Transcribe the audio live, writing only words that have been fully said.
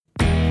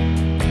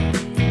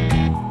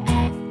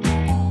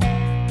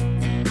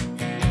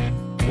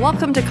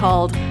Welcome to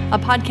Called, a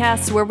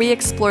podcast where we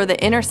explore the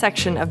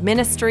intersection of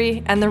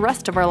ministry and the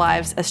rest of our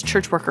lives as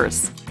church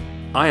workers.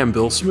 I am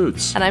Bill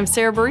Smoots. And I'm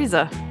Sarah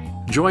Bariza.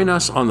 Join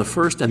us on the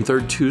first and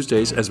third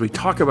Tuesdays as we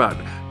talk about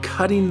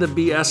cutting the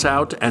BS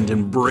out and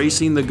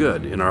embracing the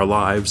good in our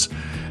lives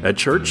at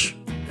church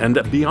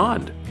and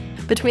beyond.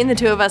 Between the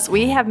two of us,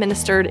 we have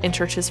ministered in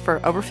churches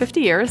for over 50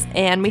 years,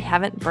 and we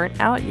haven't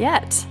burnt out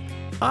yet.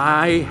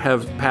 I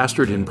have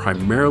pastored in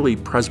primarily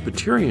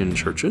Presbyterian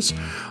churches,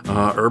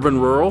 urban,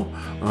 rural,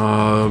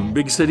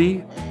 big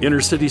city, inner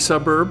city,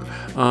 suburb,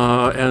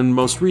 and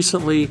most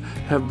recently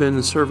have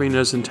been serving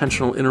as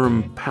intentional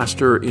interim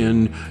pastor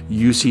in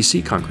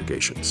UCC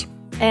congregations.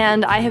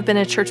 And I have been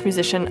a church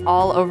musician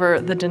all over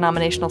the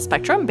denominational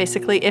spectrum.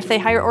 Basically, if they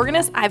hire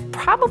organists, I've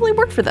probably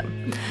worked for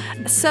them.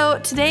 So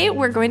today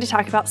we're going to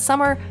talk about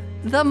summer,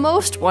 the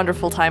most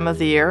wonderful time of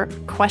the year, ?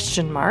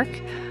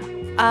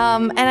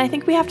 And I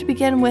think we have to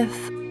begin with,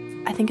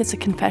 I think it's a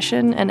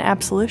confession and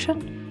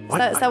absolution.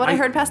 Is that what I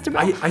heard, Pastor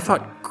Bill? I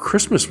thought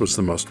Christmas was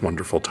the most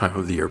wonderful time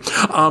of the year.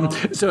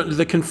 So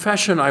the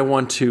confession I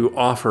want to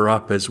offer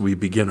up as we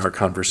begin our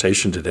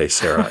conversation today,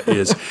 Sarah,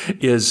 is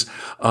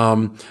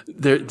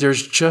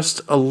there's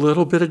just a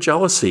little bit of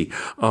jealousy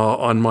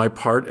on my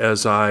part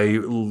as I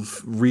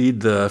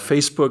read the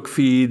Facebook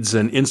feeds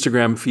and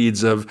Instagram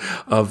feeds of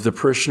the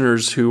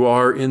parishioners who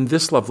are in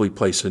this lovely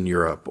place in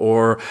Europe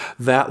or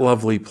that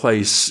lovely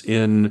place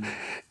in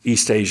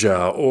East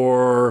Asia,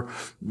 or,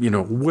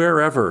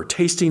 wherever,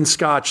 tasting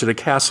scotch at a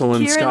castle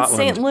in Scotland.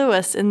 Here in St.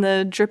 Louis in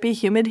the drippy,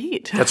 humid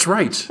heat. That's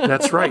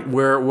right.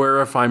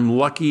 Where if I'm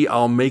lucky,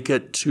 I'll make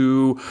it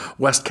to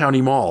West County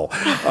Mall.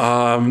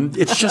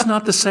 It's just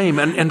not the same.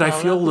 And I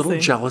feel a little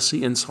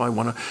jealousy, and so I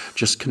want to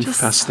just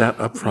confess that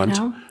up front.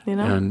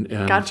 And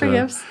God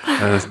forgives.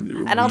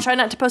 And I'll try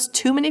not to post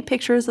too many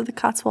pictures of the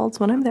Cotswolds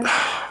when I'm there.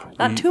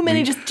 Not too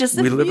many, just a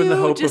few. We live in the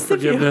hope of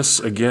forgiveness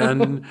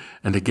again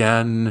and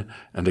again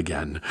and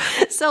again.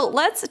 So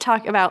let's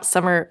talk about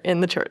summer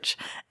in the church.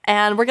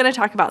 And we're going to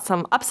talk about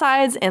some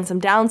upsides and some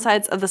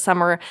downsides of the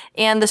summer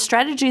and the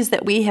strategies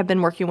that we have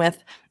been working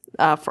with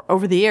for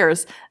over the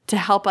years to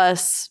help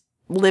us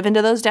live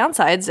into those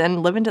downsides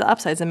and live into the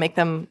upsides and make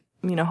them,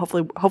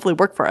 hopefully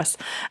work for us.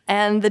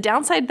 And the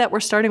downside that we're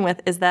starting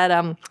with is that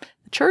the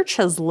church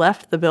has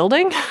left the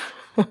building.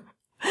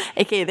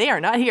 AKA, they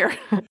are not here.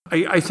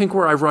 I think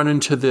where I've run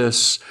into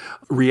this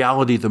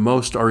reality the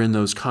most are in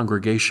those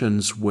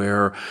congregations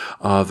where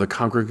the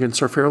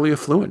congregants are fairly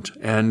affluent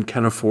and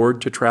can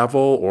afford to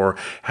travel or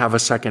have a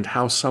second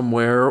house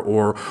somewhere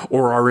or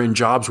are in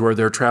jobs where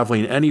they're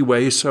traveling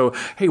anyway. So,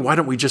 hey, why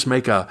don't we just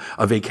make a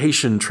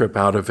vacation trip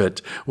out of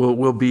it?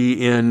 We'll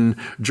be in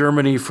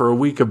Germany for a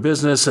week of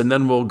business, and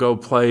then we'll go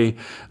play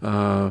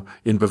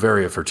in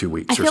Bavaria for 2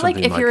 weeks or something like that.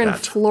 I feel like if you're in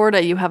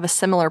Florida, you have a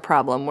similar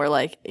problem where,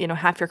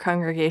 half your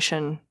congregation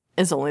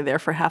is only there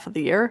for half of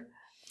the year,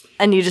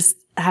 and you just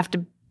have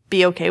to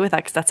be okay with that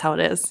because that's how it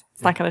is.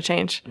 It's not going to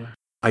change. Yeah.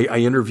 I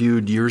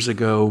interviewed years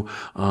ago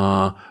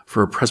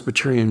for a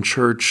Presbyterian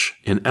church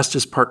in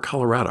Estes Park,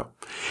 Colorado.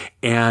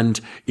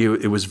 And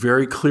it was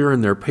very clear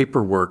in their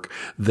paperwork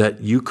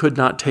that you could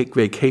not take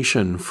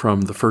vacation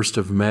from the 1st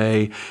of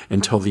May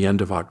until the end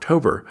of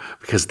October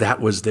because that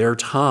was their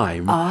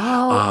time.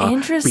 Oh,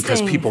 interesting.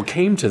 Because people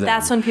came to them.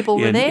 That's when people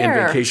were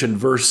there. In vacation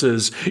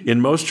versus in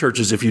most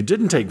churches, if you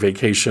didn't take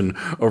vacation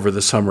over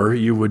the summer,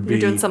 you would be...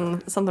 You're doing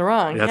something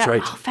wrong. That's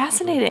right. Oh,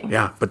 fascinating.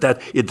 Yeah, but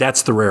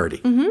that's the rarity.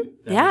 Mm-hmm.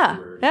 Yeah.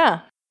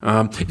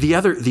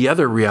 The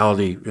other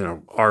reality,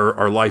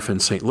 our life in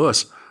St.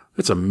 Louis,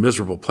 it's a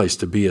miserable place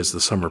to be as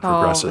the summer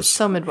progresses. Oh, it's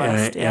so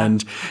Midwest.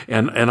 And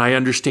I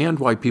understand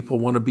why people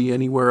want to be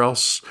anywhere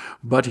else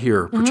but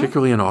here,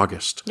 particularly in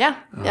August.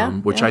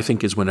 Which I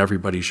think is when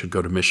everybody should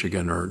go to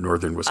Michigan or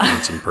northern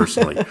Wisconsin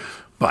personally.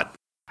 But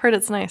heard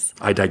it's nice.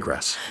 I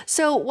digress.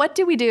 So what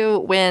do we do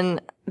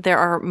when there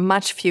are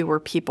much fewer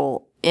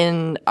people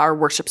in our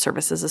worship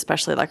services,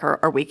 especially like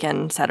our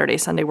weekend, Saturday,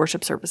 Sunday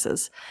worship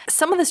services?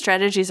 Some of the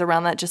strategies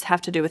around that just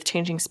have to do with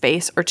changing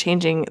space or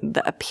changing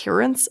the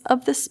appearance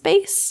of the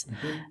space.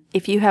 Mm-hmm.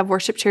 If you have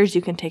worship chairs,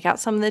 you can take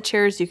out some of the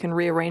chairs. You can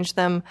rearrange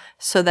them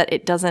so that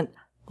it doesn't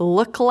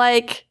look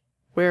like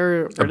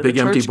where a big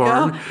empty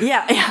barn.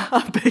 Yeah,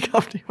 a big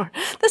empty barn.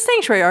 The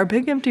sanctuary, our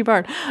big empty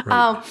barn.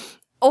 Right.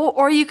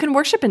 Or you can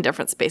worship in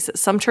different spaces.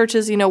 Some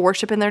churches,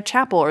 worship in their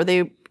chapel, or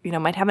they,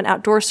 might have an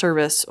outdoor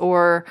service,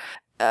 or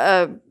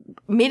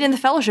meet in the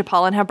fellowship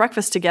hall and have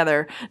breakfast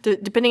together.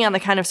 Depending on the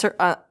kind of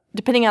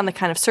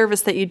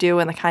service that you do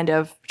and the kind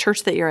of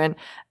church that you're in,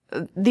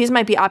 these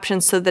might be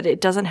options so that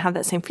it doesn't have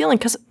that same feeling.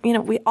 Because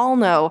we all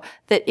know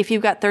that if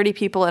you've got 30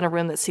 people in a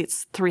room that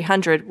seats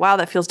 300, wow,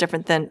 that feels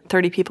different than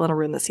 30 people in a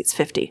room that seats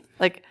 50.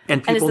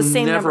 And people it's the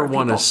same never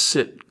want to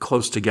sit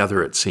close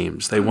together. It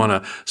seems they want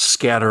to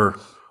scatter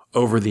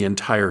over the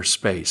entire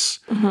space,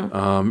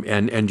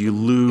 and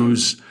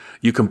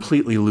you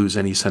completely lose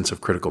any sense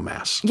of critical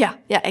mass. Yeah,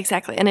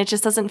 exactly. And it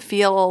just doesn't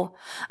feel,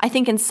 I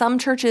think in some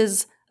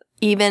churches,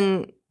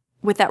 even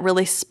with that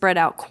really spread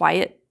out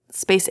quiet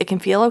space, it can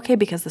feel okay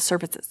because the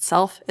service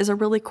itself is a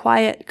really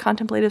quiet,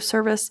 contemplative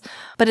service.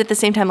 But at the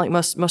same time, like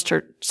most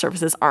church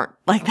services aren't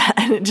like that.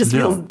 And it just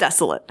feels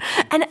desolate.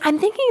 And I'm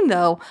thinking,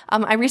 though,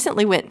 I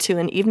recently went to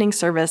an evening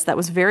service that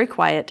was very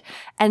quiet,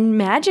 and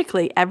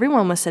magically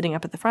everyone was sitting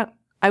up at the front.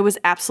 I was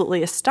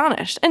absolutely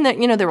astonished. And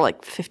there, there were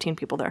like 15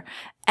 people there.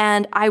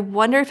 And I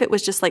wonder if it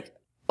was just like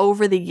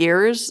over the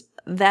years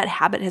that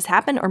habit has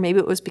happened, or maybe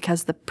it was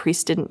because the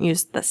priest didn't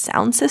use the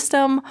sound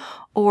system,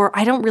 or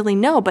I don't really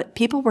know, but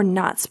people were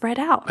not spread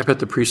out. I bet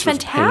the priest was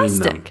paying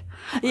them.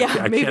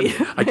 Yeah, maybe.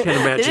 I can't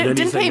imagine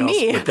anything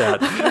else but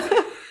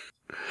that.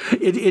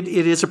 It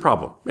is a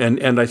problem.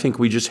 And I think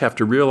we just have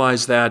to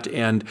realize that,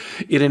 and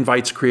it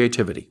invites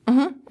creativity.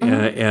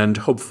 And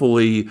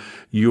hopefully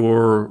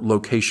your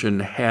location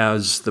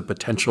has the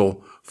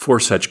potential for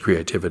such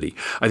creativity.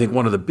 I think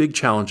one of the big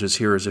challenges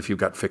here is if you've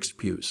got fixed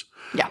pews.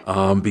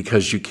 Yeah.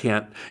 Because you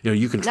can't,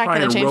 you can try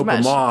and rope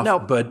much. them off, No.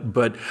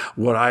 but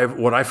what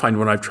I find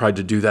when I've tried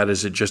to do that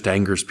is it just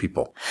angers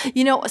people.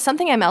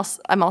 Something I'm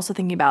also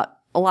thinking about,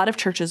 a lot of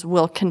churches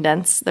will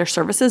condense their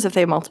services. If they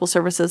have multiple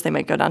services, they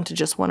might go down to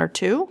just one or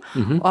two.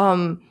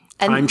 And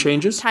time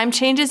changes? Time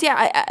changes,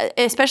 yeah.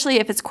 Especially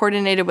if it's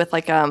coordinated with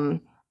like,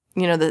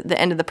 the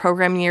end of the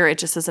program year, it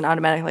just isn't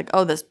automatic. Like,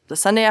 the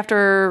Sunday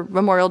after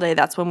Memorial Day,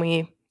 that's when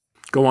we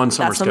go on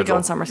summer schedule. That's when we go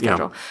on summer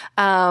schedule.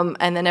 Yeah.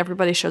 And then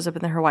everybody shows up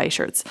in their Hawaii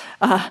shirts,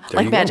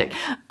 like magic.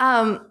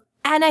 And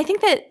I think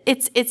that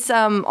it's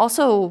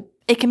also,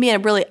 it can be a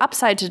really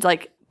upside to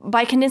like,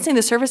 by condensing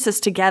the services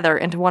together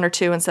into one or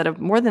two instead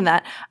of more than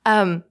that,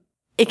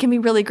 it can be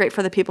really great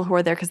for the people who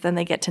are there because then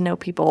they get to know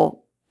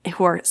people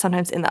who are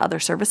sometimes in the other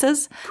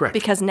services. Correct.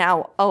 Because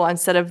now,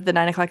 instead of the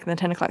 9 o'clock and the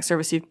 10 o'clock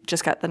service, you've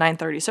just got the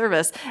 9:30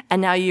 service,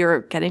 and now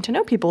you're getting to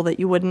know people that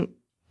you wouldn't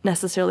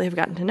necessarily have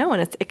gotten to know,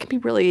 and it can be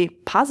really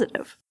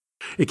positive.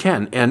 It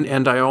can,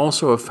 and I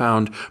also have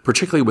found,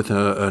 particularly with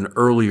an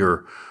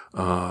earlier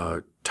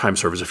time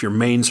service, if your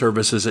main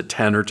service is at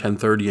 10 or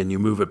 10:30 and you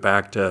move it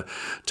back to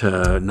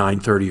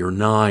 9:30 or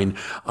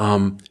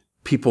 9,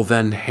 people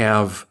then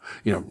have,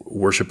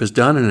 worship is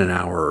done in an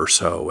hour or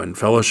so, and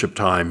fellowship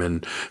time in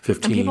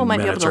 15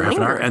 minutes or half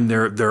an hour, and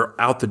they're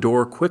out the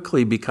door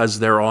quickly because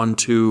they're on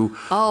to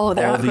all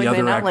the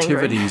other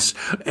activities.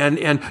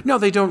 And no,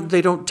 they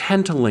don't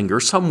tend to linger.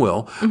 Some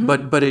will,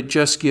 but it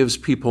just gives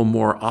people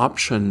more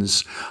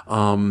options,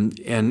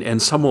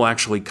 and some will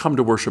actually come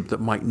to worship that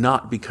might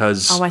not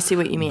because I see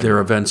what you mean. Their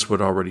events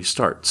would already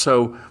start.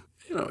 So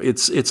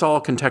it's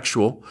all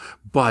contextual,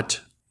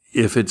 but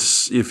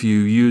if you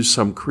use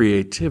some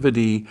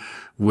creativity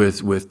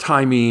with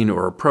timing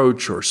or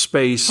approach or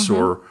space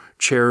or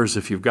chairs,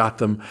 if you've got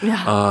them,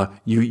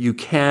 you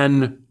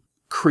can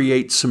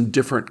create some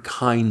different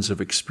kinds of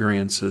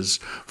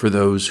experiences for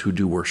those who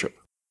do worship.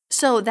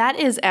 So that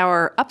is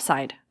our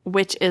upside,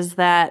 which is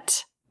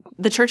that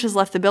the church has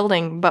left the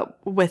building, but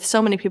with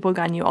so many people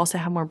gone, you also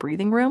have more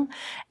breathing room.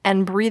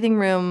 And breathing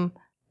room,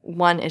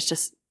 one, is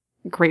just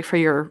great for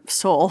your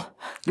soul.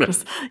 You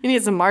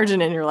need some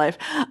margin in your life.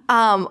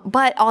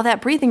 But all that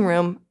breathing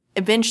room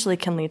eventually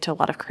can lead to a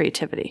lot of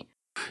creativity.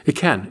 It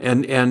can.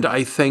 And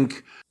I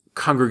think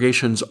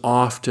congregations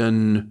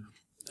often,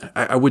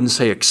 I wouldn't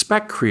say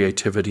expect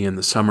creativity in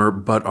the summer,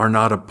 but are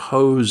not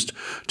opposed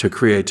to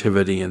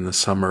creativity in the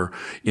summer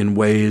in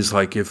ways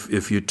like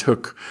if you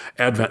took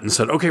Advent and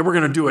said, okay, we're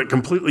going to do it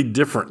completely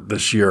different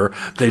this year,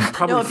 they'd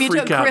probably freak out. No, if you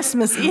took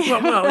Christmas Eve.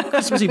 well,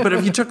 Christmas Eve, but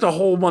if you took the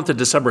whole month of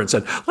December and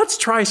said, let's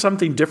try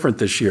something different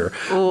this year,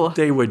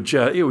 it would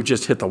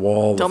just hit the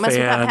wall. Don't mess with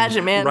that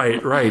pageant, man.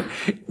 Right.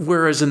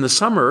 Whereas in the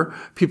summer,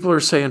 people are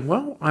saying,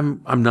 well,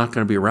 I'm not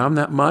going to be around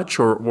that much,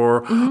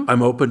 or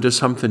I'm open to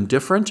something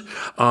different,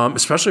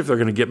 especially if they're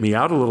going to get me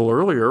out a little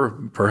earlier,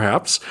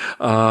 perhaps.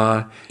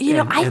 I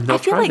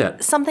feel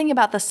like something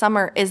about the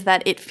summer is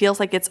that it feels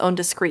like its own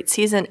discrete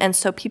season, and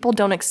so people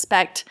don't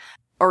expect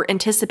or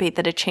anticipate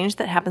that a change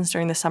that happens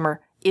during the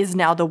summer is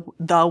now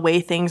the way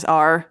things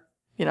are.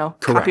 Correct.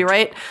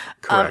 Copyright.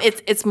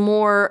 Correct. It's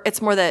more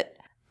that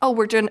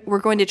we're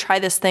going to try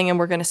this thing and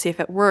we're going to see if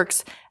it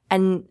works.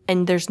 And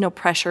there's no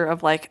pressure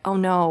of like, oh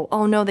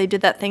no, they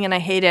did that thing and I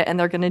hate it and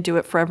they're going to do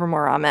it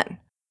forevermore. Amen.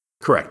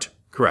 Correct.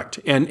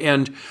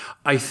 And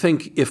I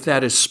think if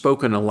that is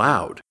spoken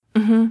aloud,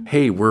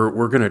 hey,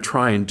 we're going to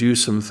try and do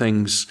some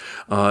things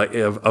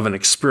of an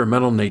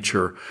experimental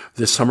nature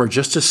this summer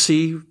just to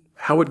see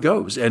how it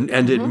goes. And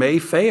it may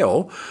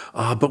fail,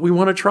 but we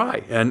want to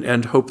try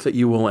and hope that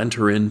you will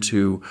enter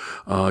into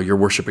your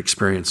worship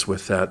experience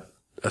with a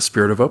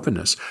spirit of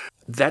openness.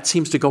 That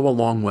seems to go a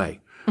long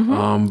way.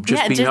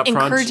 Just being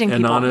upfront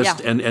and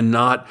honest and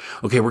not,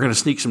 okay, we're going to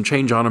sneak some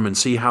change on them and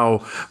see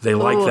how they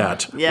like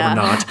that or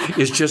not.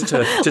 Is just to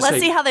let's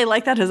see how they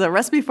like that as a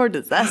recipe for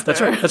disaster.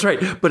 That's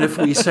right. But if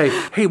we say,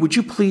 hey, would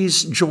you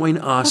please join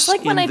us? It's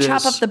like when I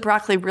chop up the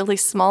broccoli really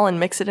small and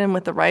mix it in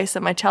with the rice,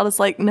 and my child is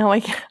like, no,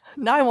 I can't.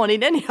 Now I won't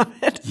eat any of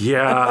it.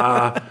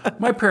 Yeah.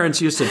 My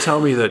parents used to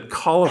tell me that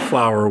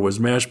cauliflower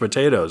was mashed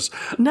potatoes.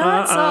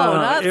 Not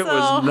so. It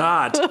was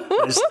not.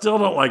 I still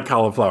don't like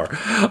cauliflower.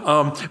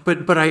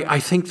 But I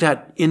think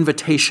that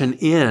invitation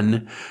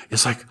in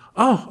is like,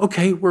 oh,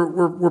 okay,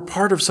 we're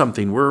part of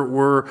something.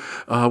 We're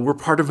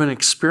part of an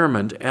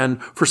experiment,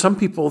 and for some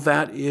people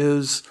that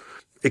is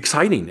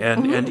exciting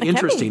and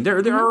interesting.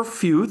 There are a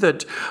few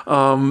that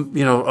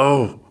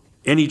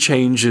any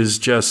change is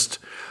just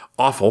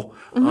awful.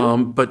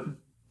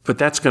 But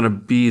that's going to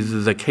be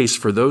the case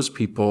for those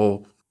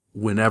people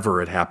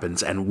whenever it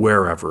happens and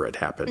wherever it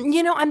happens.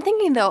 I'm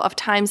thinking, though, of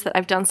times that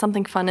I've done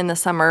something fun in the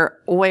summer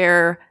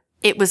where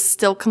it was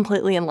still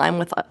completely in line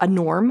with a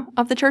norm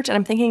of the church. And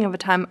I'm thinking of a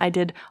time I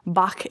did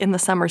Bach in the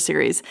Summer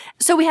series.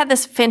 So we had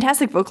this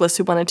fantastic vocalist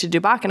who wanted to do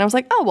Bach. And I was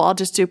like, oh, well, I'll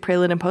just do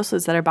prelude and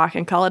postludes that are Bach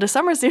and call it a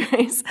summer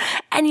series.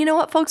 And you know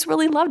what? Folks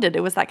really loved it.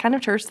 It was that kind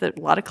of church that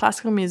a lot of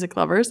classical music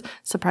lovers,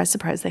 surprise,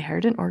 surprise, they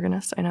hired an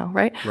organist. I know,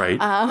 right? Right.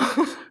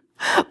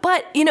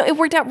 But, it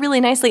worked out really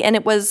nicely. And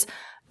it was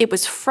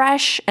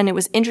fresh and it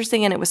was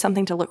interesting and it was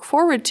something to look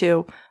forward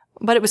to.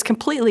 But it was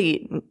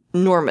completely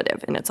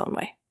normative in its own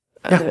way.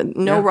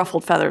 No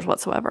ruffled feathers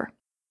whatsoever.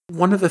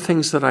 One of the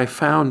things that I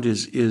found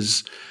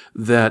is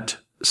that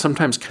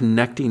sometimes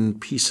connecting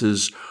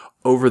pieces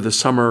over the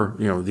summer,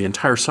 the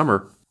entire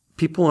summer,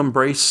 people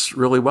embrace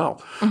really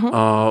well.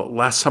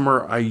 Last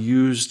summer, I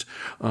used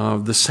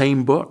the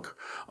same book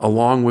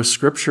along with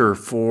scripture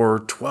for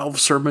 12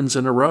 sermons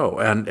in a row.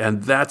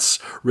 And that's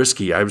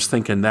risky. I was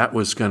thinking that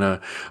was going to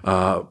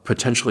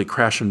potentially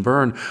crash and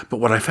burn.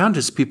 But what I found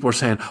is people are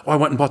saying, oh, I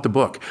went and bought the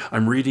book.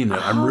 I'm reading it.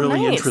 I'm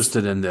really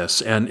interested in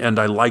this. And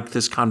I like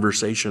this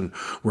conversation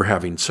we're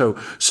having. So,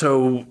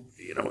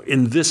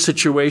 in this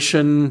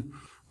situation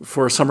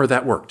for summer,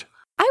 that worked.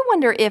 I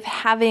wonder if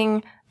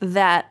having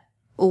that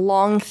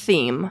long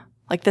theme,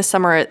 like this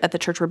summer at the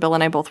church where Bill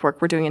and I both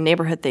work, we're doing a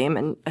neighborhood theme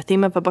and a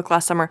theme of a book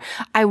last summer.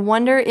 I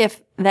wonder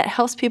if that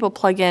helps people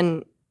plug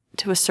in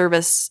to a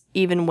service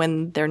even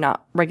when they're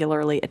not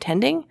regularly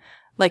attending.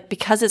 Like,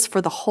 because it's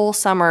for the whole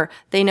summer,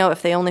 they know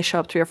if they only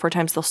show up 3 or 4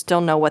 times, they'll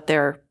still know what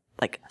they're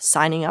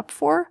signing up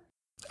for.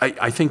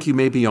 I think you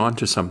may be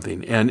onto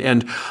something.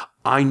 And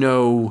I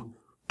know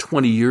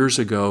 20 years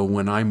ago,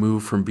 when I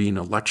moved from being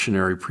a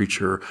lectionary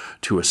preacher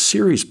to a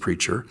series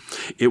preacher,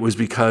 it was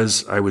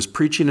because I was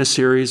preaching a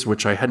series,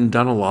 which I hadn't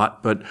done a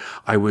lot, but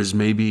I was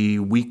maybe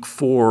week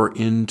 4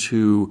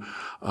 into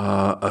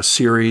a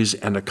series,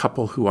 and a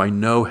couple who I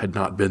know had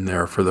not been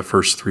there for the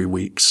first 3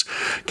 weeks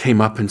came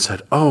up and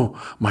said, oh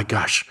my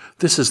gosh,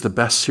 this is the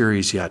best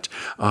series yet.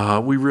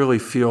 We really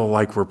feel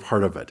like we're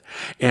part of it.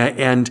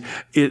 And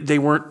they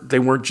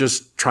weren't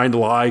just trying to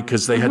lie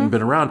because they hadn't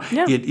been around.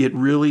 Yeah. It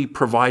really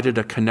provided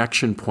a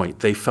connection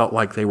point. They felt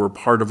like they were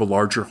part of a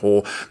larger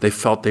whole. They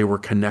felt they were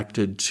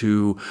connected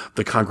to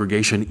the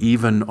congregation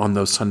even on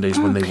those Sundays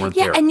when they weren't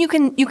there. Yeah, and you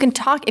can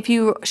talk, if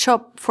you show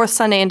up 4th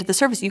Sunday into the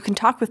service, you can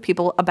talk with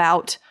people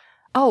about,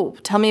 oh,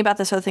 tell me about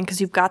this other thing, because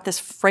you've got this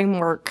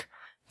framework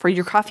for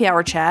your coffee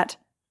hour chat.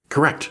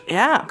 Correct.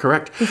 Yeah.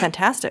 Correct.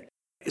 Fantastic.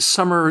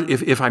 Summer,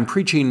 if I'm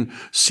preaching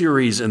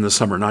series in the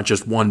summer, not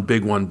just one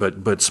big one,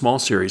 but small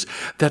series,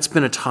 that's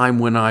been a time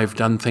when I've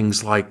done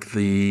things like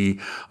the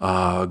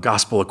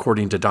Gospel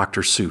According to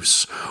Dr.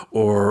 Seuss,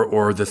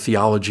 or the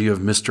Theology of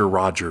Mr.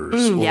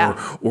 Rogers,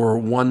 or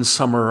one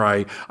summer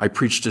I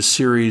preached a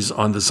series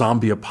on the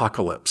zombie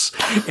apocalypse,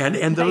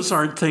 and those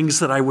aren't things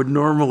that I would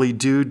normally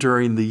do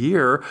during the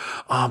year,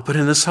 but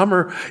in the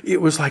summer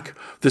it was like,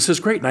 this is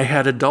great, and I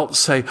had adults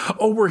say,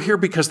 oh, we're here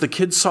because the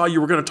kids saw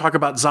you were going to talk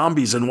about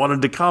zombies and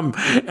wanted to come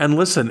and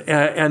listen.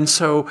 And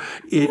so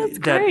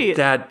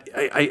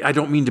I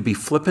don't mean to be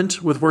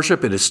flippant with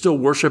worship. It is still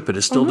worship. It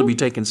is still to be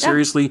taken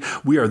seriously.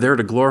 We are there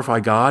to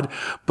glorify God,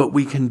 but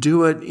we can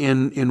do it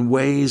in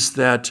ways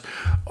that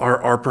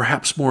are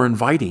perhaps more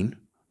inviting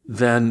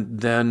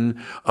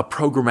than a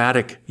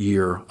programmatic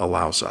year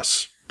allows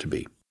us to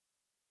be.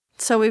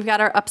 So we've got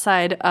our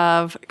upside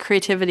of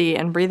creativity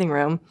and breathing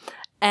room.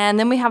 And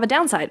then we have a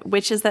downside,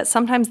 which is that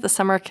sometimes the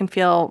summer can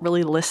feel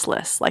really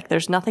listless, like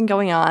there's nothing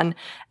going on.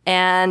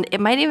 And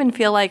it might even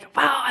feel like,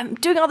 wow, I'm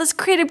doing all this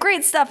creative,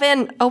 great stuff.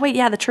 And, oh, wait,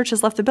 yeah, the church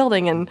has left the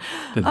building. And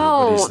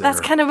oh,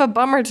 that's kind of a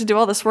bummer to do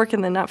all this work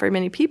and then not very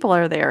many people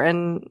are there.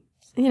 And,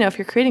 if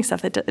you're creating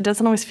stuff, it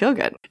doesn't always feel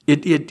good.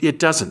 It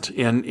doesn't.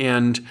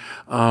 And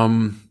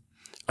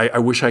I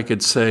wish I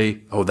could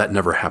say, oh, that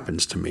never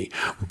happens to me.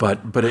 But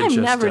it just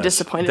I'm never does.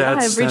 disappointed.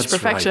 I've reached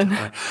perfection.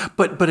 Right.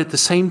 But at the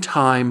same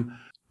time,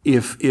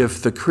 if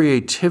the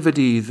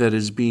creativity that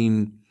is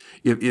being,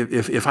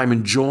 if I'm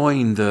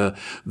enjoying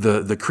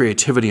the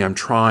creativity I'm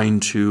trying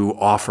to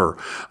offer,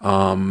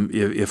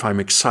 if I'm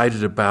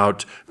excited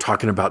about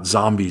talking about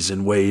zombies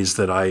in ways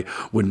that I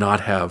would not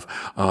have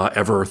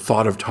ever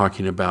thought of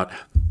talking about,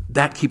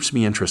 that keeps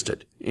me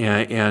interested,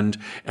 and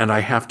I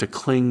have to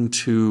cling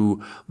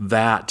to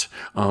that.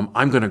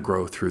 I'm going to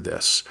grow through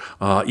this,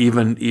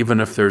 even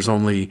if there's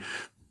only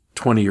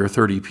 20 or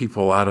 30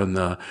 people out in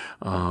the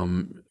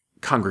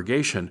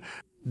congregation.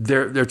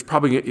 there's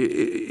probably,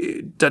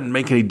 it doesn't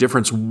make any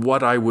difference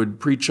what I would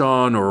preach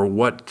on or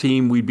what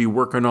theme we'd be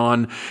working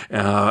on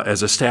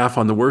as a staff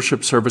on the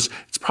worship service.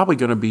 It's probably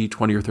going to be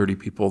 20 or 30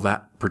 people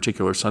that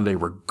particular Sunday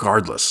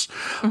regardless.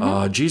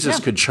 Jesus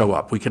could show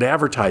up. We could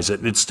advertise it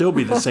and it'd still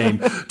be the same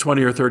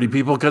 20 or 30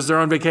 people because they're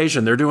on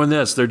vacation. They're doing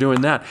this, they're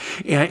doing that.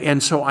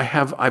 And so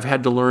I've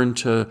had to learn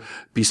to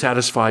be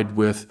satisfied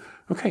with,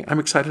 okay, I'm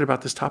excited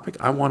about this topic.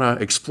 I want to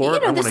explore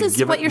it. I want to give it this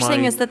is what you're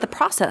saying is that the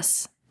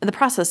process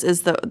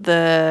is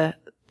the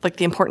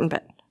important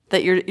bit,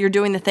 that you're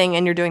doing the thing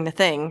and you're doing the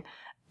thing,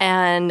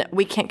 and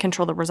we can't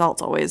control the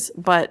results always,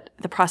 but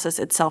the process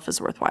itself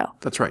is worthwhile.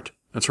 That's right.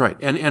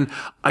 And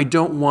I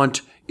don't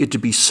want it to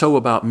be so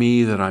about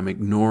me that I'm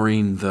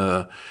ignoring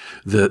the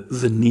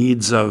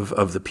needs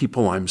of the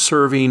people I'm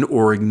serving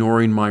or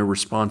ignoring my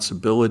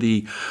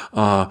responsibility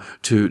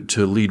to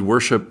lead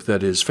worship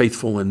that is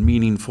faithful and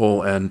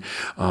meaningful and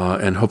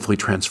hopefully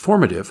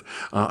transformative.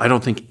 I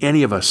don't think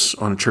any of us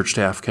on a church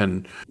staff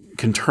can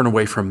turn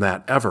away from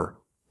that ever.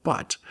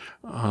 But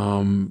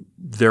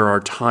there are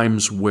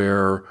times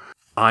where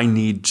I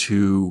need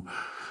to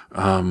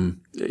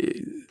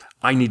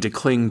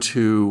cling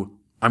to,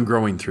 I'm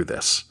growing through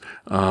this.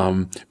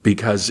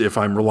 Because if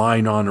I'm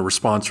relying on a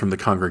response from the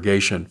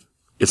congregation,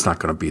 it's not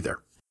going to be there.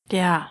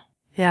 Yeah.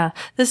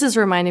 This is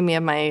reminding me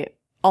of my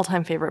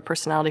all-time favorite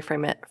personality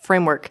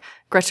framework,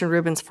 Gretchen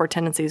Rubin's 4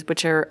 Tendencies,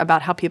 which are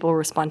about how people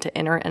respond to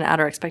inner and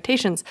outer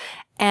expectations.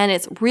 And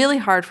it's really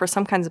hard for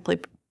some kinds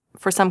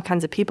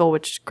of people,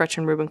 which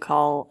Gretchen Rubin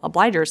call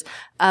obligers,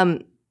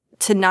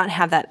 to not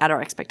have that outer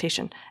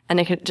expectation. And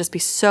it could just be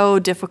so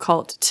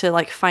difficult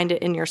to find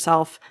it in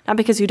yourself, not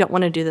because you don't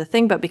want to do the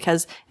thing, but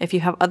because if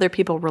you have other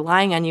people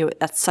relying on you,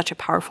 that's such a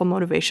powerful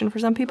motivation for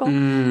some people.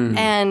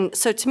 And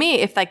so to me,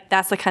 if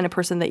that's the kind of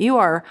person that you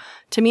are,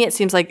 to me, it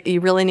seems like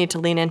you really need to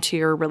lean into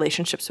your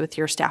relationships with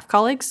your staff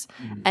colleagues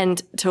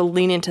and to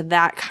lean into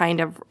that kind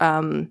of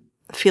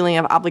feeling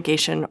of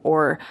obligation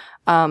or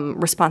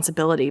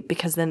responsibility,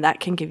 because then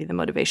that can give you the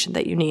motivation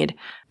that you need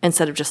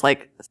instead of just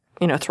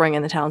throwing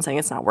in the towel and saying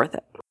it's not worth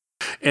it.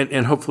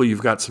 And hopefully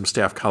you've got some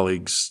staff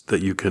colleagues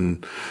that you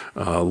can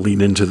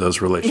lean into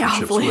those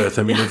relationships with.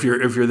 I mean, if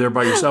you're there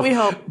by yourself. We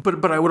hope.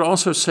 But I would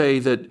also say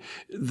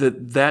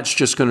that's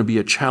just going to be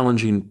a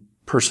challenging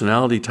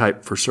personality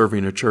type for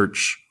serving a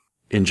church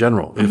in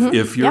general.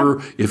 If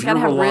you're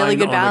relying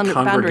really on a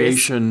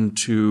congregation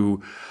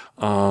to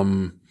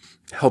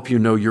help you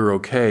know you're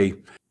okay,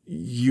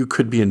 you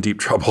could be in deep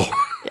trouble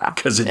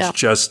because it's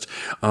just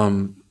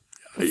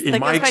in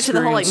my experience, back to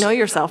the whole know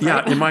yourself.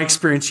 Right? Yeah, in my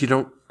experience, you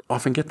don't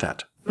often get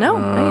that. No,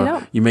 you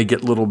don't. You may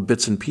get little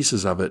bits and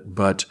pieces of it,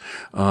 but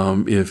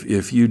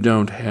if you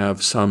don't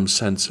have some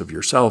sense of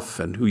yourself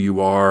and who you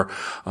are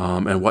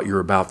and what you're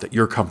about that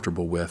you're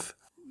comfortable with,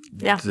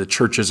 the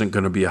church isn't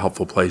going to be a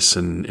helpful place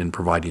in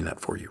providing that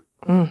for you.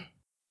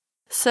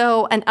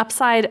 So an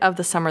upside of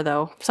the summer,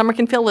 though, summer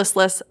can feel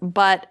listless,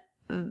 but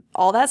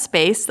all that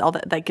space, all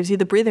that gives you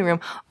the breathing room,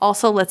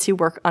 also lets you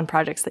work on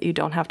projects that you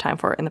don't have time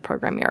for in the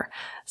program year.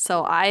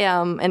 So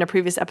in a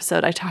previous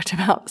episode, I talked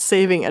about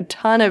saving a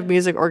ton of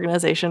music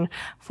organization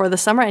for the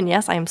summer. And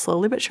yes, I am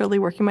slowly but surely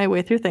working my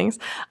way through things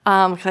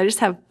because I just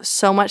have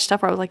so much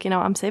stuff where I was like,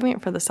 I'm saving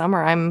it for the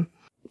summer. I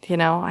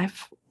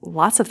have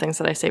lots of things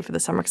that I save for the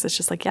summer because it's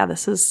just like,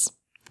 this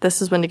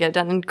is when to get it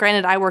done. And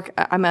granted, I work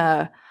on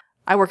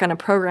a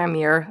program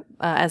year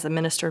as a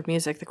minister of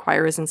music. The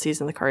choir is in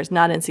season, the choir is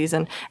not in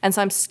season. And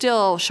so I'm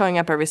still showing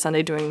up every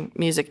Sunday doing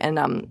music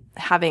and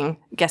having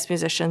guest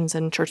musicians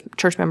and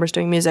church members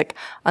doing music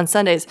on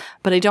Sundays.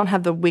 But I don't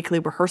have the weekly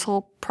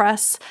rehearsal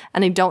press,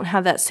 and I don't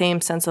have that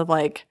same sense of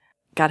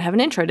got to have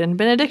an intro and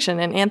benediction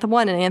and anthem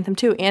 1 and anthem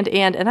 2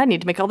 and I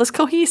need to make all this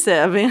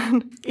cohesive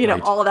and,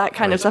 all of that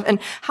kind of stuff. And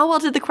how well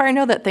did the choir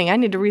know that thing? I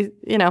need to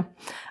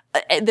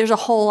there's a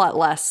whole lot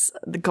less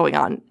going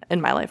on in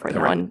my life right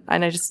now,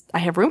 and I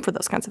have room for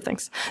those kinds of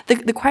things.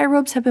 The choir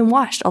robes have been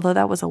washed, although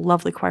that was a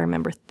lovely choir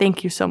member.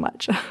 Thank you so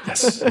much.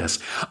 Yes.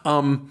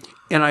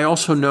 And I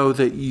also know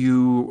that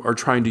you are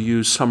trying to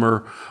use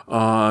summer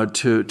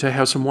to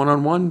have some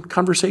one-on-one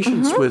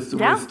conversations with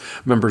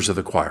members of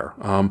the choir.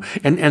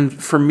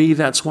 And for me,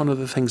 that's one of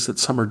the things that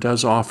summer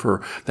does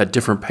offer, that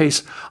different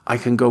pace. I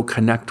can go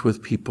connect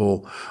with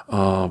people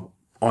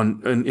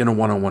in a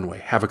one-on-one way,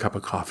 have a cup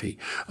of coffee,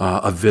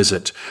 a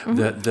visit.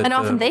 That and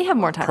often they have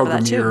more time for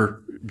that too. Program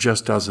year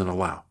just doesn't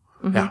allow.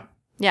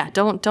 Yeah.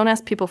 Don't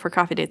ask people for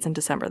coffee dates in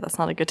December. That's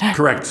not a good time.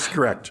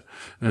 Correct.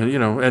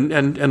 And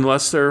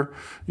unless they're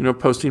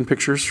posting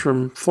pictures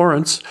from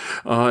Florence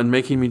and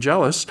making me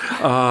jealous,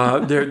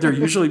 they're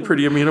usually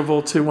pretty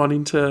amenable to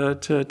wanting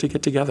to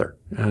get together,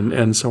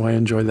 and so I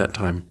enjoy that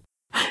time.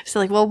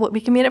 So we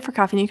can meet up for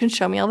coffee and you can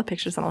show me all the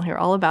pictures and I'll hear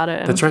all about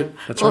it. That's right.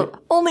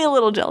 Only a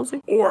little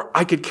jealousy. Or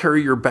I could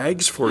carry your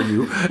bags for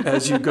you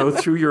as you go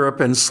through Europe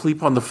and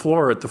sleep on the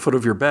floor at the foot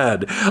of your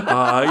bed,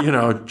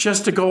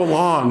 just to go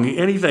along.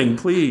 Anything,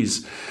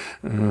 please.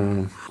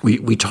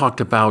 We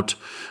talked about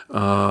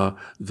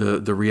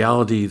the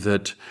reality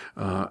that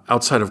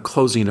outside of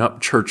closing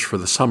up church for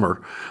the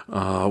summer,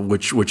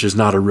 which is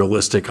not a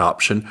realistic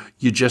option,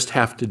 you just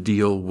have to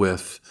deal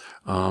with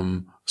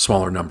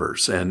smaller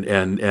numbers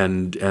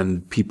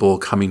and people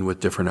coming with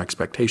different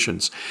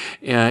expectations,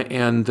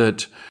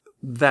 and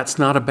that's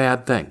not a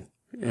bad thing.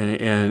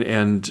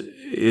 And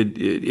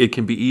it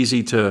can be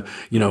easy to,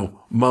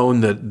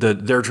 moan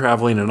that they're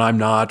traveling and I'm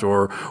not,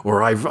 or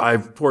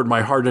I've poured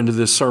my heart into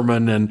this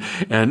sermon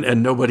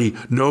and nobody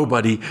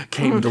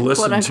came to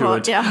listen to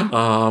it.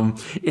 Yeah.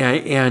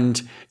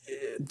 And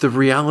the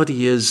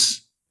reality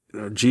is,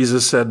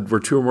 Jesus said,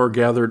 "Where two or more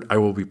gathered, I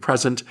will be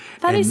present." I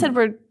thought he said,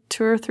 "Where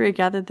two or three are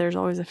gathered, there's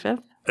always a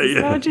fifth." Is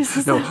that what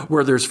Jesus said? No,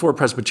 where there's 4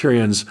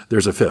 Presbyterians,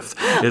 there's a fifth.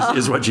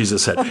 Is what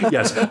Jesus said.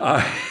 Yes.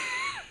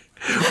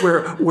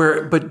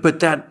 But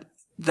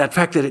that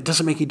fact that it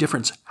doesn't make any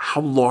difference how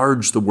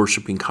large the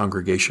worshiping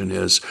congregation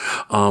is,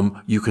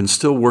 you can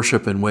still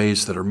worship in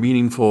ways that are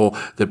meaningful,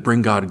 that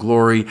bring God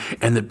glory,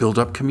 and that build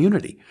up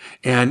community.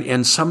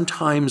 And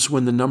sometimes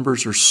when the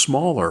numbers are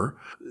smaller,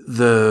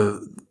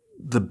 the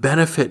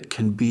benefit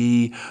can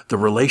be the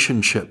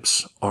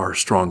relationships are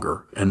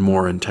stronger and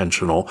more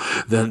intentional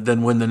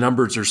than when the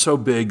numbers are so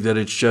big that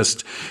it's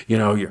just,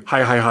 you're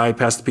hi,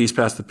 pass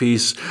the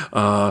peace,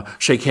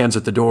 shake hands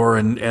at the door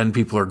and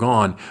people are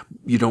gone.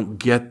 You don't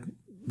get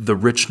the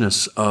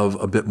richness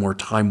of a bit more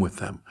time with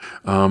them.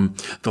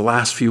 The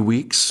last few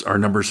weeks, our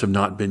numbers have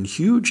not been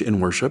huge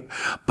in worship,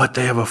 but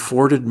they have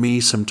afforded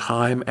me some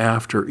time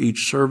after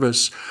each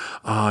service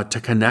to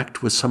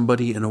connect with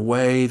somebody in a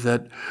way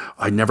that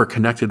I never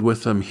connected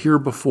with them here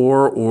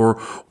before,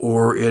 or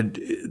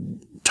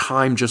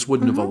time just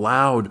wouldn't have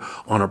allowed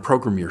on a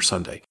program year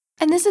Sunday.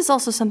 And this is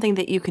also something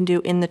that you can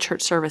do in the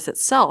church service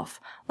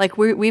itself. Like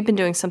we've been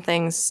doing some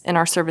things in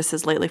our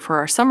services lately for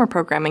our summer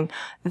programming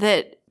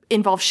that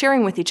involve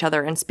sharing with each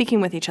other and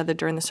speaking with each other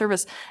during the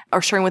service,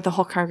 or sharing with the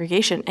whole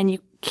congregation. And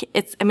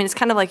it's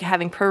kind of like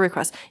having prayer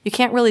requests. You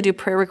can't really do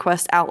prayer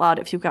requests out loud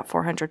if you've got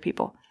 400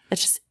 people.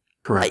 It's just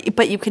correct.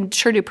 But you can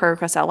sure do prayer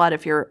requests out loud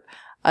if you're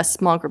a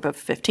small group of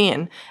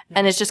 15.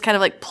 And it's just kind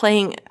of like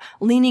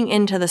leaning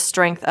into the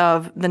strength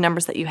of the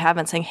numbers that you have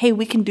and saying, hey,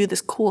 we can do this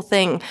cool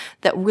thing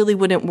that really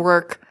wouldn't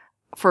work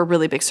for a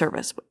really big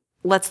service.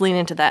 Let's lean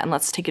into that and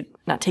let's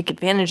not take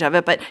advantage of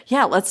it, but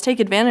yeah, let's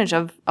take advantage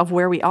of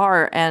where we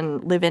are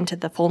and live into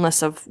the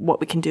fullness of what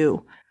we can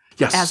do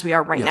as we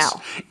are right now.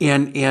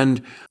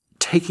 And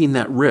taking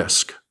that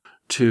risk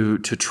to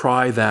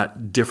try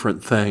that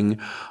different thing,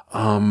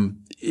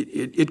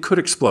 it could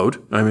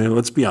explode. I mean,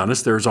 let's be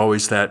honest, there's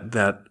always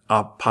that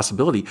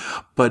possibility.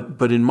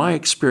 But in my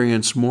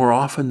experience, more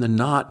often than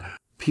not,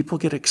 people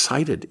get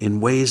excited in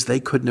ways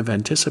they couldn't have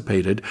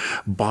anticipated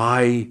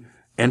by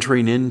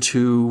entering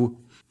into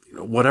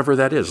whatever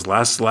that is.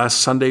 Last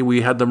Sunday, we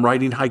had them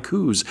writing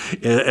haikus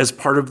as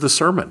part of the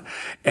sermon.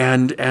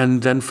 And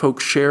then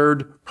folks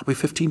shared, probably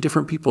 15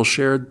 different people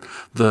shared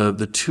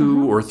the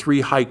 2 or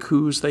 3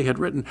 haikus they had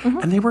written,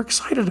 and they were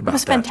excited about that. It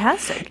was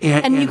fantastic.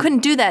 And you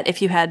couldn't do that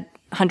if you had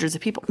hundreds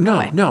of people.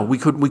 No, we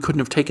couldn't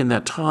have taken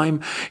that time,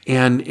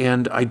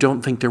 and I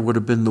don't think there would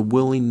have been the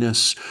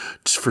willingness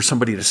for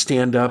somebody to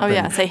stand up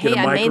and say, get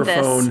a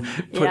microphone,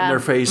 put in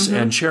their face,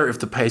 and share if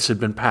the pace had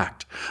been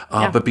packed.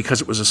 But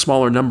because it was a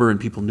smaller number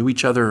and people knew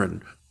each other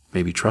and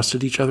maybe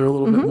trusted each other a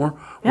little bit more,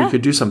 we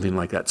could do something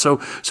like that.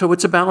 So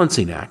it's a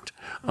balancing act,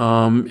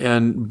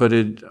 but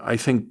I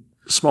think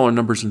smaller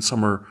numbers in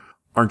summer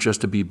aren't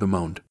just to be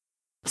bemoaned.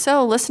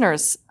 So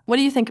listeners, what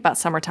do you think about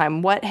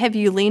summertime? What have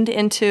you leaned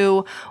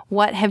into?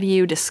 What have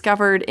you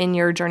discovered in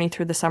your journey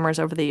through the summers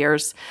over the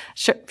years?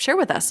 Share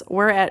with us.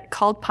 We're at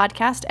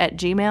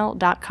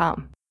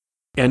calledpodcast@gmail.com.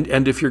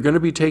 And if you're going to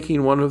be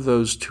taking one of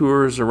those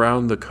tours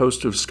around the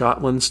coast of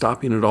Scotland,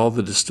 stopping at all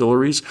the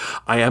distilleries,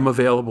 I am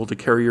available to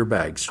carry your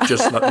bags.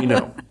 Just let me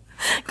know.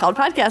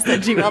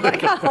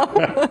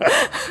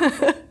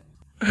 calledpodcast@gmail.com.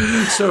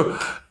 So,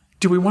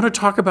 do we want to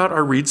talk about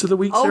our reads of the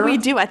week, Sarah? Oh, we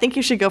do. I think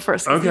you should go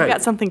first. Okay. You've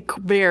got something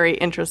very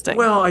interesting.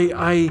 Well,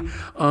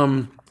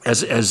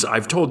 as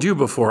I've told you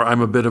before, I'm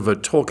a bit of a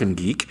Tolkien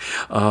geek,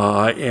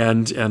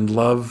 and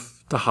love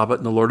The Hobbit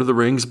and The Lord of the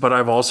Rings, but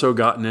I've also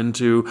gotten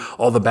into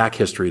all the back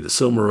history, the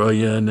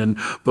Silmarillion and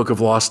Book of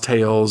Lost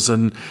Tales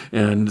and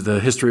the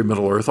history of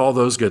Middle-earth, all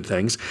those good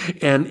things.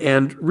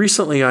 And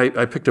recently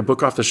I picked a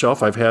book off the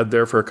shelf I've had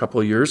there for a couple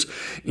of years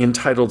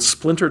entitled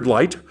Splintered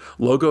Light,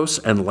 Logos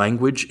and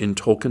Language in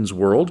Tolkien's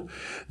World.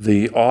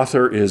 The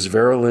author is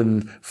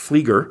Verilyn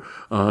Flieger,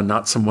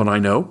 not someone I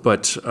know,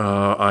 but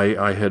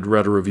I had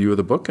read a review of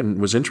the book and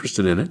was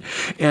interested in it.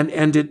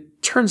 And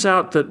it turns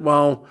out that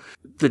while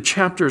the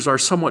chapters are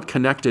somewhat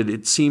connected,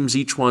 it seems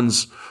each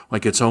one's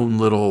like its own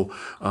little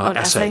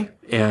essay.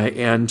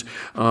 And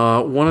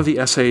one of the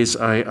essays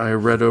I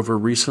read over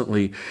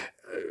recently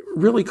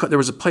really there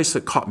was a place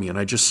that caught me, and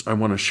I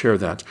want to share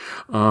that.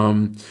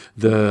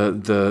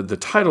 The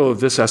title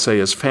of this essay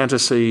is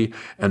Fantasy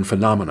and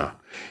Phenomena.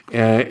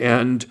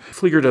 And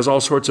Flieger does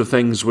all sorts of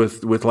things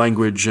with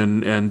language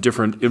and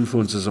different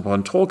influences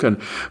upon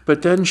Tolkien.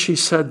 But then she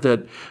said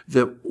that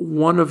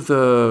one of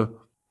the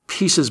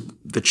pieces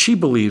that she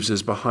believes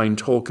is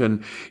behind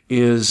Tolkien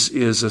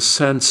is a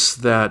sense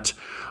that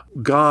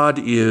God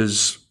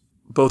is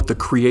both the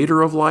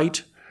creator of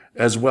light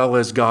as well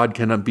as God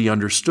can be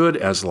understood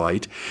as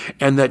light,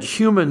 and that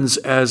humans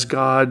as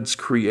God's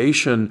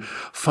creation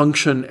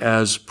function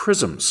as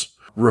prisms,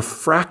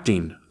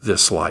 refracting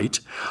this light,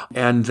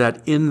 and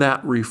that in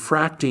that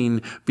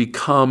refracting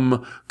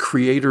become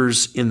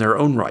creators in their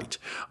own right.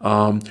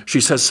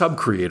 She says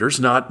sub-creators,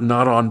 not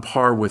on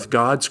par with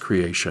God's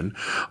creation.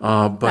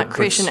 But not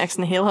creation ex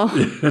nihilo?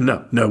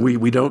 No,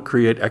 we don't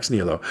create ex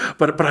nihilo.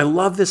 But I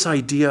love this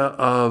idea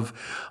of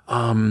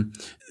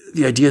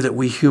the idea that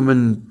we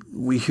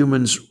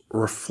humans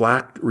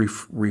refract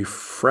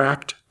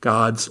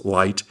God's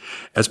light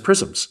as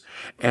prisms,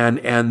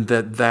 and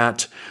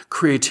that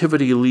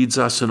creativity leads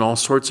us in all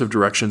sorts of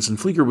directions. And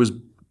Flieger was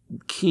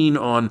keen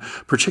on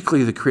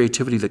particularly the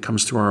creativity that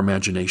comes through our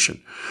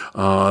imagination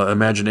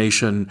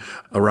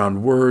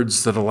around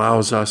words that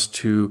allows us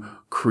to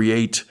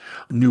create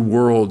new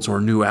worlds or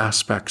new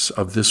aspects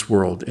of this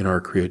world in our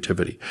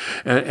creativity.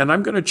 And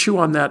I'm going to chew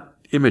on that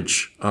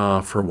image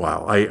for a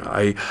while.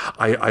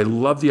 I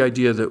love the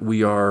idea that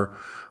we are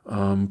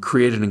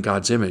created in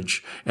God's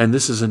image, and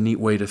this is a neat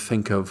way to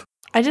think of.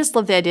 I just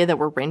love the idea that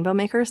we're rainbow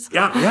makers.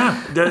 Yeah.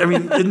 I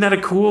mean, isn't that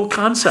a cool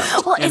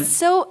concept? Well, it's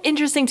so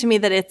interesting to me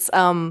that it's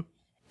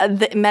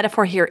the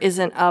metaphor here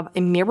isn't of a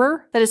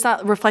mirror, that it's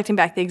not reflecting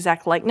back the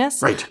exact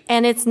likeness. Right.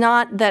 And it's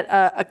not that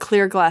a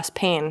clear glass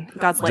pane,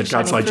 God's light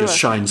just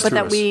shines through us. But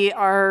that we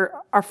are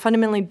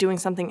fundamentally doing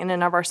something in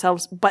and of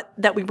ourselves, but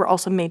that we were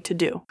also made to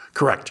do.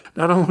 Correct.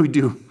 Not only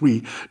do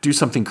we do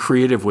something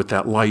creative with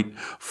that light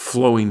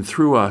flowing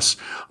through us,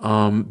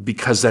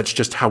 because that's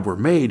just how we're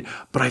made,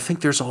 but I think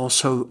there's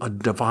also a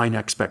divine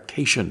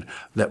expectation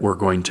that we're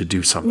going to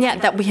do something. Yeah,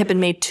 that we have been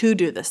made to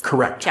do this.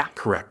 Correct. Yeah.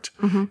 Correct.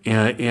 Mm-hmm.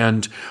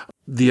 And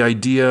the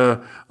idea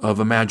of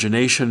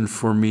imagination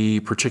for me,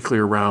 particularly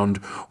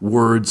around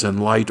words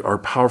and light, are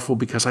powerful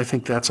because I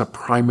think that's a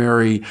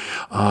primary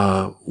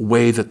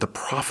way that the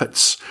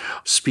prophets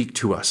speak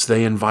to us.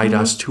 They invite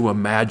us to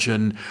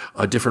imagine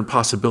a different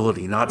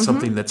possibility, not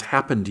something that's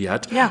happened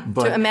yet. Yeah,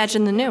 but to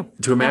imagine the new.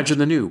 To imagine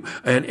the new.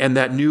 And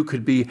that new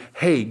could be,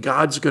 hey,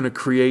 God's going to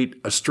create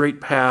a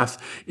straight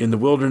path in the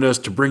wilderness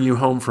to bring you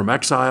home from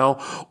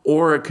exile.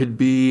 Or it could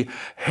be,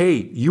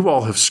 hey, you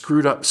all have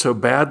screwed up so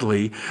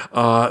badly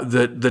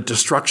that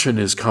destruction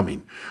is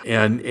coming.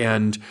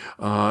 And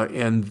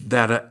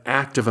that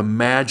act of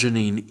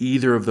imagining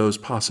either of those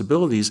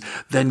possibilities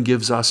then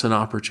gives us an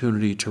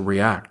opportunity to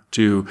react,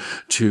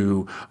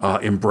 to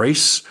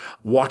embrace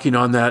walking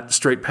on that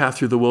straight path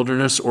through the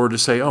wilderness, or to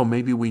say, oh,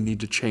 maybe we need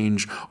to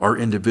change our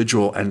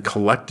individual and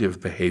collective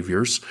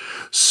behaviors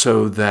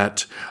so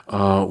that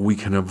we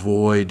can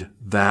avoid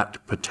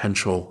that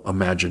potential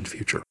imagined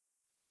future.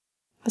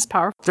 That's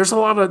powerful. There's a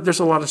lot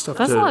of stuff.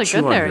 That's a lot of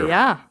good there. Here.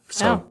 Yeah.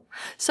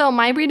 So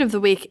my read of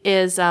the week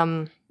is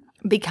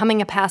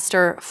Becoming a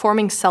Pastor,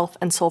 Forming Self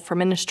and Soul for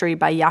Ministry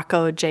by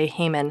Jaco J.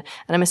 Heyman. And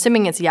I'm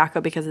assuming it's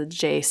Jaco because it's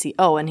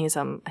J-A-C-O, and he's,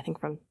 I think,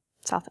 from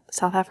South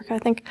Africa, I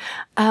think.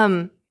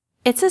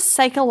 It's a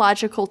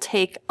psychological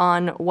take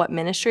on what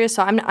ministry is.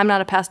 So I'm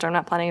not a pastor. I'm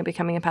not planning on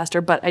becoming a pastor,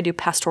 but I do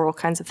pastoral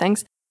kinds of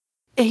things.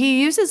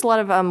 He uses a lot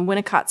of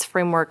Winnicott's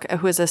framework,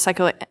 who is a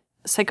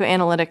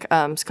psychoanalytic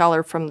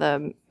scholar from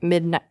the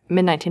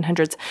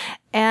mid-1900s,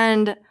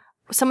 and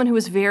someone who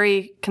was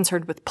very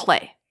concerned with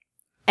play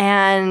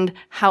and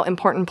how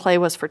important play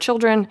was for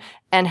children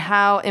and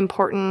how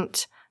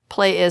important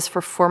play is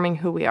for forming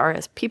who we are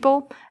as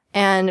people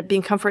and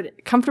being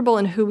comfortable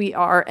in who we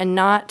are, and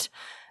not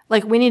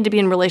like we need to be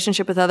in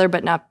relationship with other,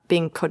 but not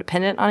being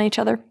codependent on each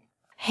other.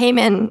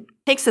 Heyman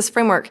takes this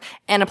framework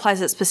and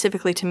applies it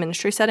specifically to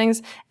ministry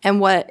settings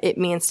and what it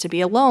means to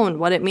be alone,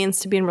 what it means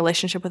to be in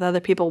relationship with other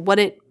people,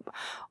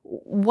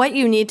 what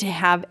you need to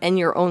have in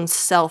your own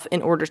self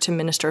in order to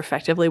minister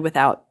effectively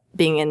without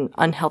being in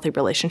unhealthy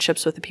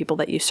relationships with the people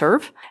that you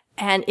serve.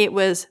 And it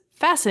was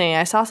fascinating.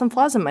 I saw some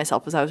flaws in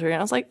myself as I was reading.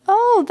 I was like,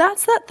 oh,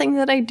 that's that thing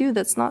that I do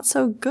that's not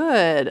so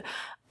good.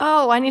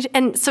 Oh, I need to,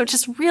 and so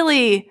just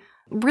really,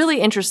 really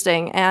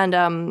interesting.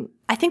 And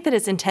I think that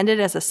it's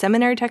intended as a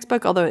seminary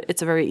textbook, although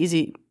it's a very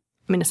easy,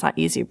 I mean, it's not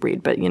easy to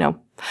read, but,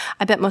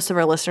 I bet most of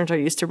our listeners are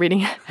used to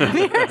reading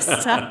heavier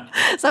stuff.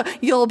 So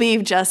you'll be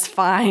just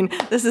fine.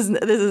 This is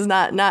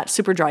not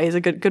super dry. He's a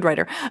good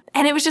writer.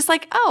 And it was just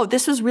like, oh,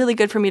 this was really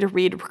good for me to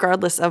read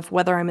regardless of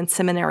whether I'm in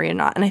seminary or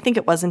not. And I think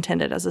it was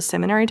intended as a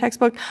seminary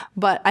textbook,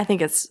 but I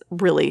think it's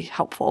really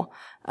helpful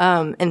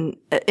in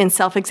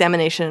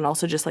self-examination and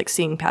also just like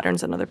seeing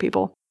patterns in other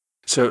people.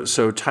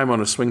 So time on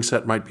a swing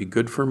set might be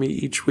good for me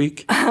each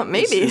week.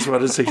 Maybe is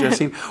what it's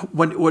suggesting.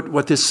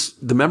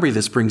 The memory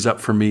this brings up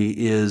for me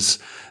is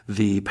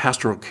the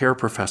pastoral care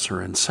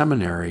professor in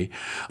seminary.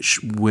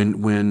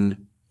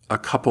 When a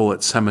couple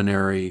at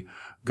seminary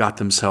got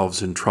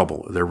themselves in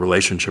trouble, their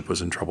relationship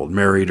was in trouble,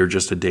 married or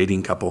just a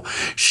dating couple,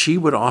 she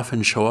would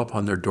often show up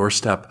on their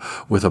doorstep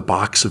with a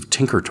box of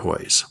Tinker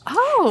Toys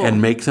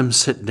and make them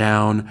sit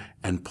down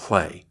and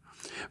play.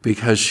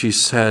 Because she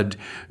said,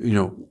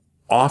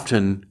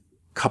 often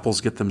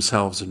couples get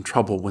themselves in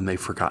trouble when they've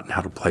forgotten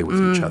how to play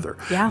with each other.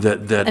 Yeah.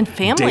 That and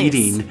families.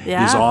 Dating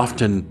is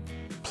often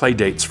play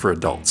dates for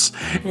adults,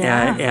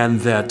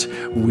 and that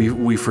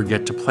we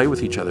forget to play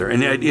with each other.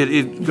 And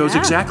it goes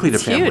exactly to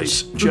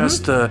families. Huge.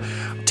 Just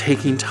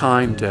taking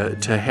time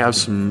to have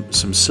some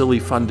silly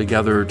fun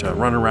together, to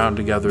run around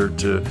together,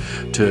 to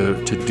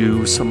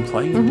do some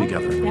playing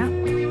together. Yeah.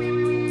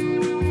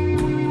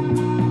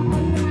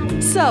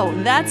 So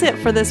that's it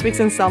for this week's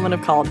installment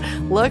of Called.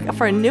 Look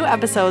for new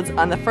episodes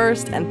on the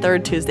first and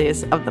third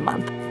Tuesdays of the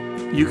month.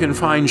 You can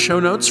find show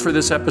notes for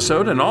this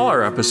episode and all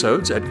our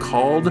episodes at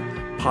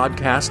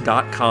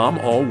calledpodcast.com,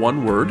 all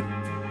one word.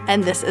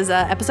 And this is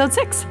episode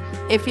 6.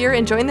 If you're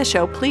enjoying the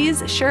show,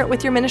 please share it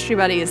with your ministry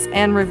buddies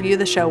and review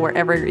the show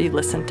wherever you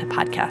listen to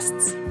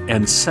podcasts.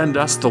 And send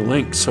us the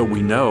link so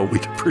we know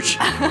we'd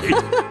appreciate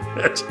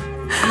it.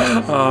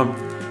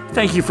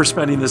 Thank you for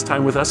spending this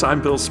time with us.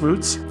 I'm Bill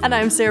Smoots. And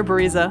I'm Sarah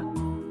Bariza.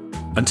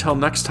 Until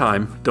next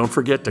time, don't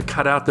forget to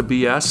cut out the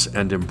BS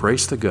and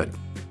embrace the good.